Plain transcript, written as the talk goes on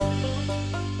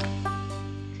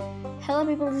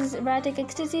hello people, this is erratic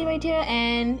ecstasy right here,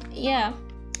 and yeah,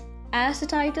 as the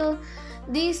title,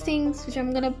 these things which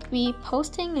I'm gonna be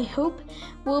posting, I hope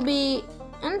will be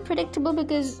unpredictable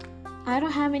because I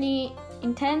don't have any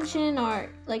intention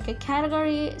or like a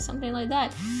category, something like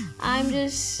that. I'm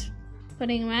just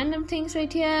putting random things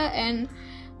right here,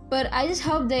 but I just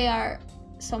hope they are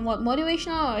somewhat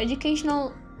motivational or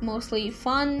educational, mostly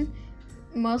fun,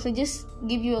 mostly just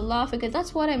give you a laugh, because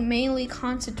that's what I mainly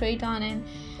concentrate on.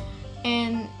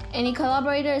 And any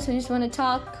collaborators who just want to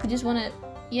talk, who just want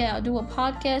to do a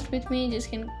podcast with me,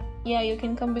 you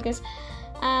can come, because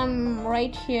I'm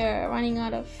right here running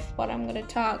out of what I'm gonna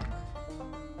talk.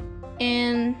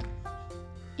 And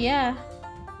yeah,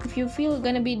 if you feel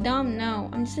gonna be dumb,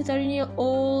 no, I'm just a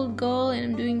 13-year-old girl and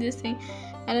I'm doing this thing.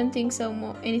 I don't think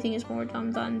so anything is more dumb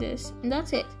than this, and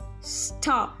that's it.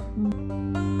 Stop.